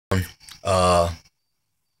Uh,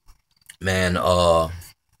 man,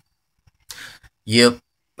 yep.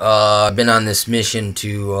 I've been on this mission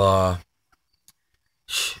to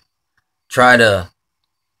try to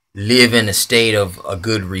live in a state of a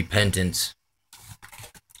good repentance.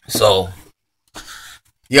 So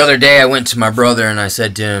the other day I went to my brother and I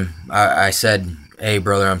said to him, I said, "Hey,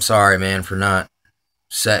 brother, I'm sorry, man, for not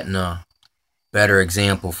setting a better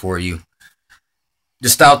example for you."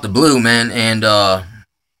 Just out the blue, man, and I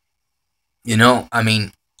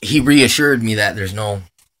mean, he reassured me that there's no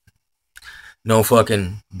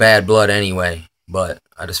fucking bad blood anyway. But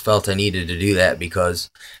I just felt I needed to do that because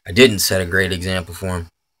I didn't set a great example for him.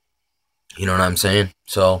 You know what I'm saying?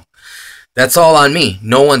 So that's all on me.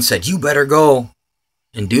 No one said, you better go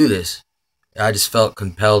and do this. I just felt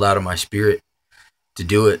compelled out of my spirit to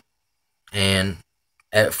do it. And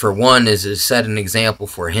for one, is to set an example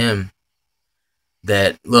for him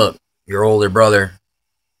that, look, your older brother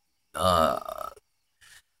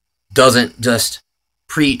doesn't just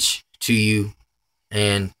preach to you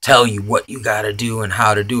and tell you what you got to do and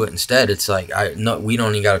how to do it. Instead, it's like, no, we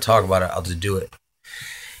don't even got to talk about it. I'll just do it.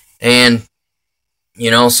 And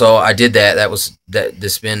so I did that.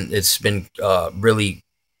 It's been really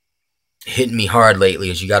hitting me hard lately.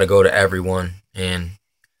 Is you got to go to everyone and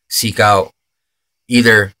seek out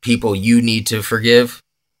either people you need to forgive,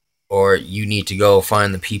 or you need to go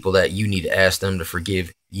find the people that you need to ask them to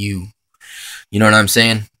forgive you. You know what I'm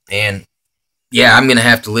saying? And yeah, I'm gonna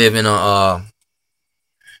have to live in a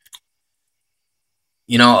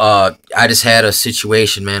I just had a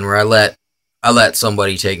situation, man, where I let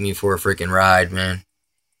somebody take me for a freaking ride, man.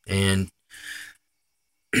 And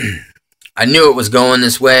I knew it was going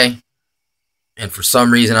this way, and for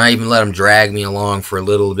some reason I even let them drag me along for a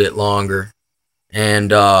little bit longer and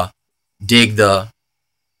dig the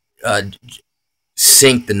uh,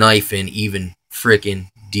 sink the knife in even freaking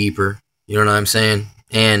deeper. You know what I'm saying?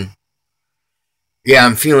 And yeah,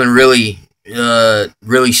 I'm feeling really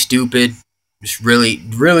stupid, just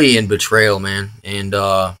really in betrayal, man. And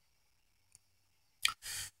I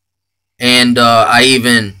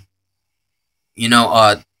even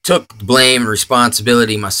took blame and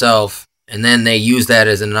responsibility myself, and then they used that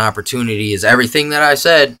as an opportunity. As everything that I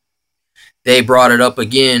said, they brought it up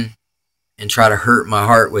again and try to hurt my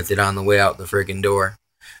heart with it on the way out the freaking door.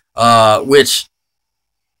 Which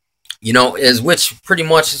which pretty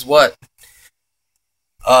much is what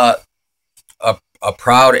uh, a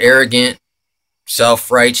proud, arrogant,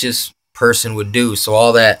 self-righteous person would do. So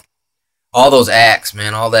all those acts,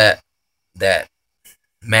 man, all that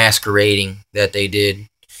masquerading that they did,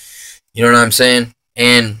 you know what I'm saying?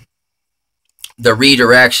 And the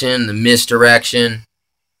redirection, the misdirection,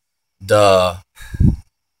 the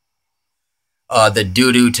the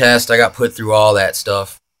doo-doo test, I got put through all that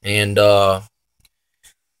stuff. And I'm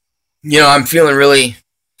feeling really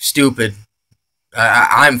stupid.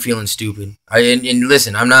 I'm feeling stupid. And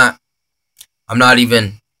listen, I'm not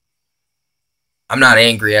even I'm not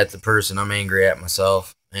angry at the person. I'm angry at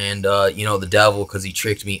myself. And the devil, because he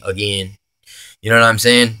tricked me again. You know what I'm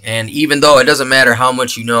saying? And even though it doesn't matter how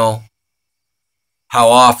much you know, how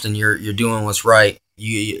often you're doing what's right,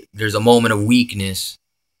 there's a moment of weakness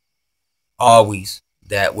always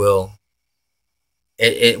that will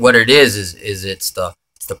what it is it's the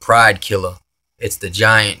pride killer. It's the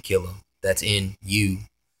giant killer that's in you.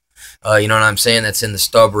 You know what I'm saying? That's in the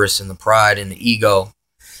stubbornness and the pride and the ego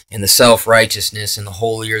and the self-righteousness and the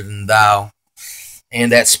holier than thou,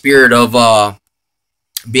 and that spirit of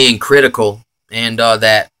being critical, and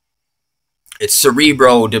that it's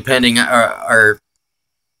cerebro depending, or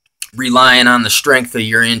relying on the strength of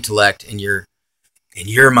your intellect and your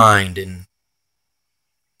mind and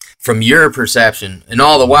from your perception. And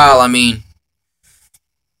all the while, I mean,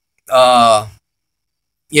 I'll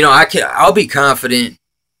be confident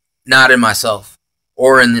not in myself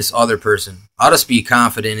or in this other person. I'll just be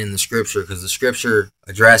confident in the scripture, because the scripture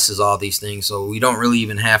addresses all these things. So we don't really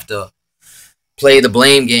even have to play the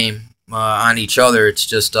blame game on each other. It's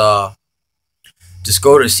just go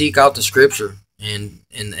to seek out the scripture and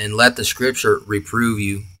let the scripture reprove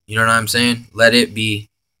you. You know what I'm saying? Let it be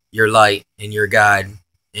your light and your guide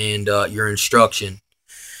and your instruction.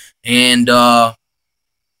 And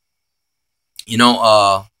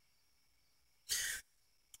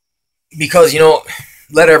because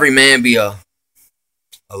let every man be a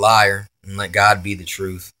liar and let God be the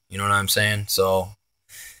truth. You know what I'm saying? So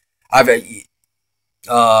I've it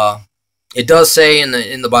does say in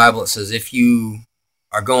the Bible, it says, if you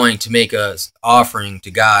are going to make a offering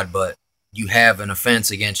to God, but you have an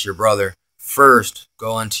offense against your brother, first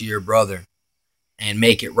go unto your brother and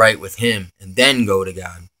make it right with him, and then go to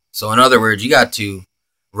God. So in other words, you got to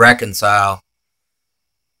reconcile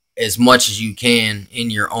as much as you can in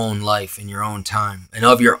your own life, in your own time, and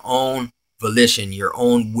of your own volition, your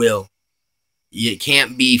own will. It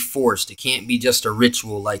can't be forced. It can't be just a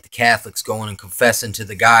ritual like the Catholics going and confessing to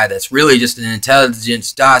the guy that's really just an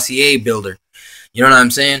intelligence dossier builder. You know what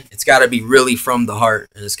I'm saying? It's got to be really from the heart,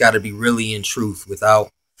 and it's got to be really in truth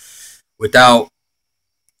without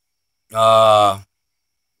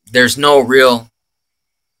there's no real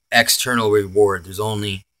external reward. There's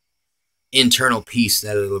only internal peace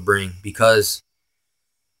that it'll bring, because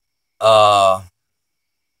these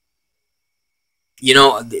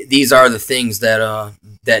are the things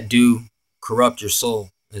that do corrupt your soul,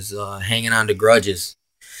 is hanging on to grudges.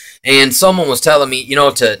 And someone was telling me,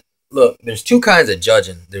 to look, there's two kinds of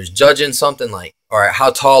judging. There's judging something like, all right,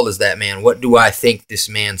 how tall is that man? What do I think this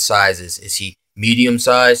man's size is? Is he medium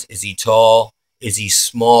size? Is he tall? Is he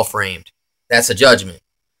small framed? That's a judgment.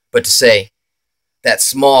 But to say that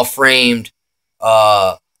small framed,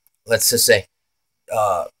 let's just say,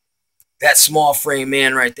 that small frame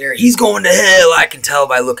man right there, he's going to hell, I can tell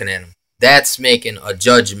by looking at him. That's making a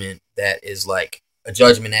judgment that is like a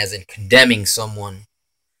judgment as in condemning someone,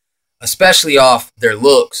 especially off their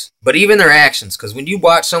looks, but even their actions. Because when you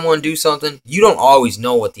watch someone do something, you don't always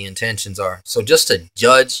know what the intentions are. So just to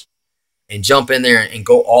judge and jump in there and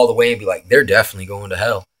go all the way and be like, they're definitely going to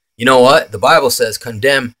hell. You know what? The Bible says,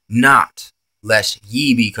 condemn not, lest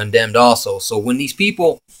ye be condemned also. So when these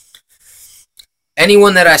people,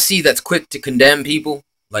 anyone that I see that's quick to condemn people,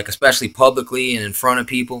 like especially publicly and in front of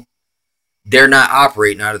people, they're not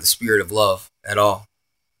operating out of the spirit of love at all,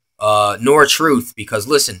 nor truth. Because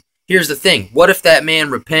listen, here's the thing. What if that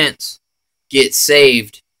man repents, gets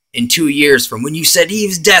saved in 2 years from when you said he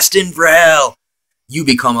was destined for hell? You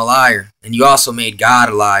become a liar, and you also made God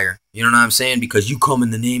a liar. You know what I'm saying? Because you come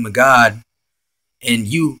in the name of God, and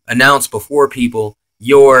you announce before people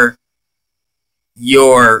your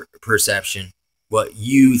perception, what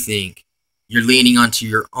you think. You're leaning onto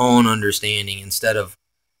your own understanding instead of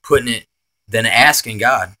putting it, then asking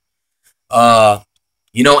God.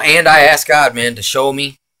 And I asked God, man, to show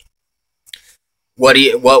me what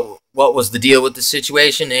was the deal with the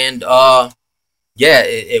situation, and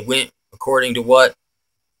it went according to what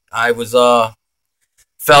I was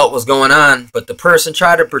felt was going on. But the person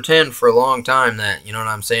tried to pretend for a long time that, you know what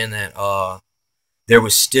I'm saying, that there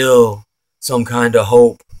was still some kind of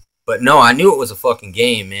hope. But no, I knew it was a fucking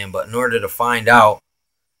game, man. But in order to find out,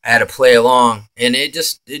 I had to play along, and it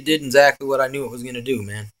did exactly what I knew it was gonna do,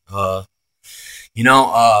 man. And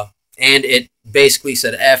it basically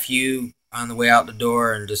said F you on the way out the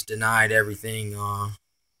door and just denied everything.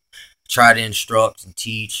 Tried to instruct and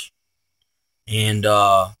teach, and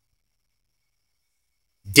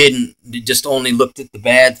just only looked at the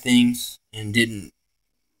bad things and didn't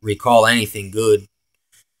recall anything good,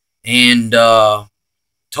 and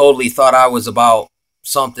totally thought I was about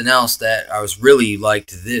something else, that I was really like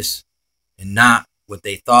to this and not what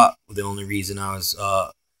they thought the only reason I was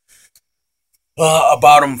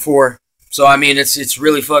about them for. So I mean, it's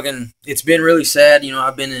really fucking, it's been really sad.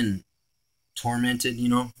 I've been tormented.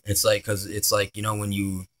 It's like, because it's like, when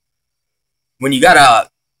you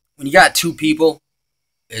got two people,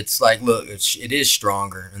 it's like, look, it is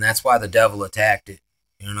stronger, and that's why the devil attacked it.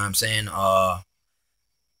 You know what I'm saying?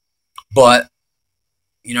 But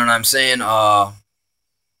you know what I'm saying?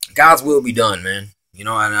 God's will be done, man. And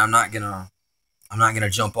I'm not gonna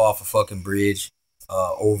jump off a fucking bridge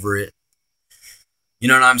over it. You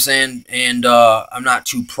know what I'm saying? And I'm not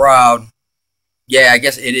too proud. Yeah, I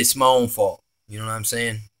guess it is my own fault. You know what I'm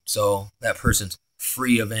saying? So that person's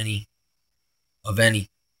free of any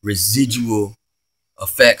residual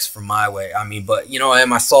effects from my way. I mean, but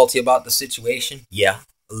am I salty about the situation? Yeah,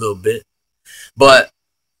 a little bit. But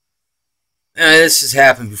this has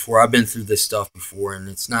happened before. I've been through this stuff before, and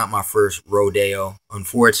it's not my first rodeo,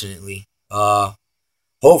 unfortunately.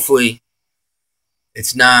 Hopefully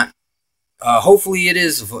it's not. Hopefully it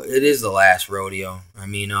is the last rodeo. I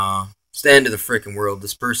mean, it's the end of the freaking world.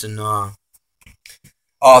 This person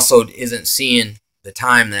also isn't seeing the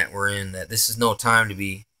time that we're in, that this is no time to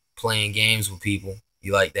be playing games with people.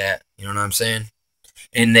 You like that? You know what I'm saying?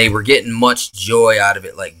 And they were getting much joy out of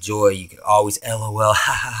it, like joy. You could always LOL, ha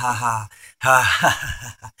ha ha ha.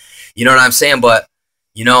 Ha. You know what I'm saying? But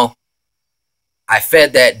I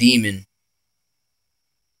fed that demon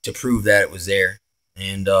to prove that it was there,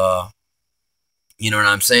 and you know what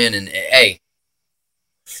I'm saying? And hey,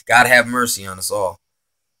 God have mercy on us all.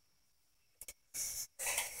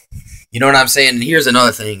 You know what I'm saying? And here's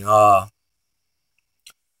another thing.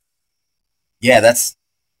 That's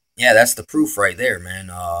the proof right there, man.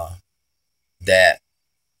 That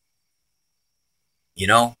You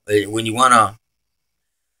know, when you wanna,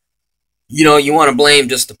 you wanna blame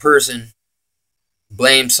just the person,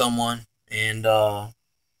 blame someone, and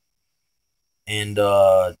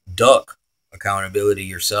duck accountability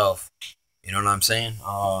yourself. You know what I'm saying?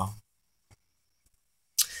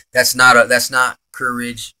 That's not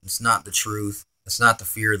courage. It's not the truth. It's not the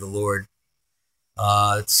fear of the Lord.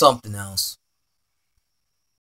 It's something else.